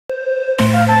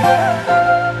Hey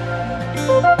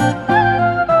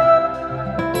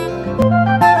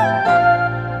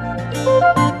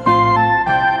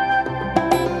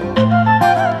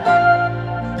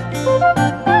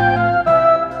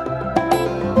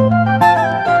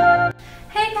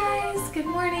guys, good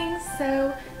morning.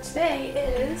 So today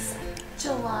is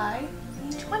July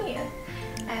 20th,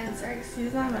 and sorry,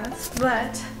 excuse my mess,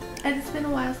 but it's been a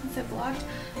while since I vlogged.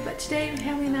 But today, my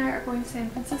family and I are going to San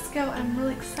Francisco. I'm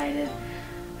really excited.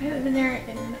 I haven't been there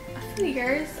in a few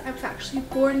years. I was actually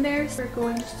born there, so we're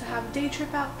going just to have a day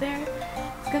trip out there.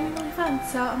 It's gonna be really fun.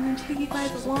 So I'm gonna take you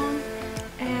guys along,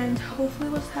 and hopefully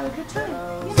we'll just have a good time.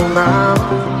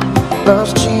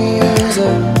 Loves Jesus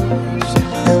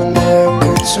and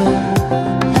America too.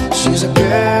 She's a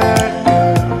good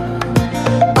girl,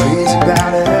 crazy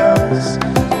about us.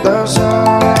 Loves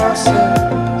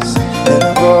horses and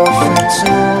a boyfriend too.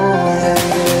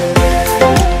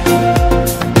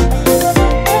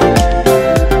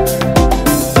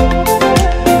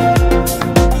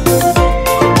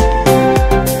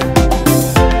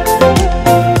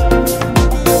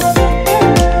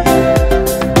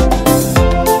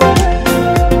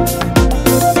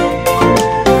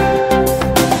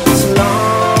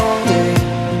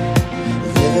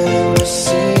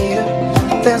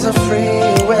 There's a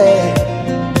freeway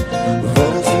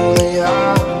running through the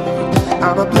yard.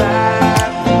 I'm a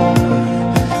bad boy,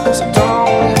 'cause I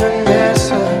don't even miss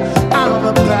her. I'm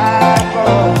a bad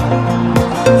boy,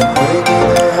 breaking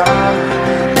her heart.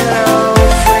 And I'm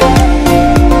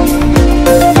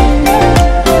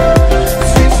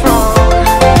free falling.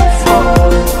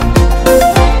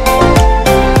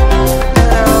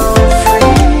 And I'm free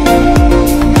falling.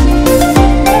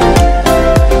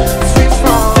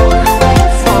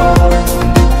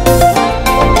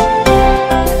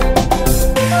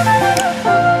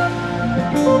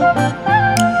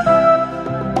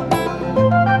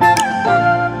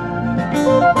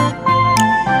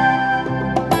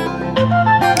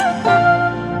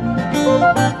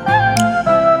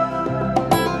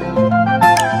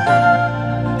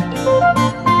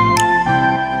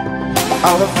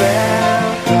 All the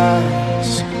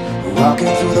vampires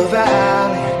walking through the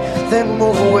valley, then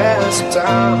move west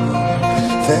down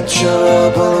Ventura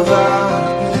Boulevard.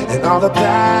 And all the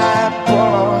bad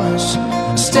boys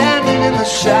standing in the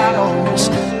shadows,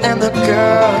 and the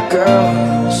girl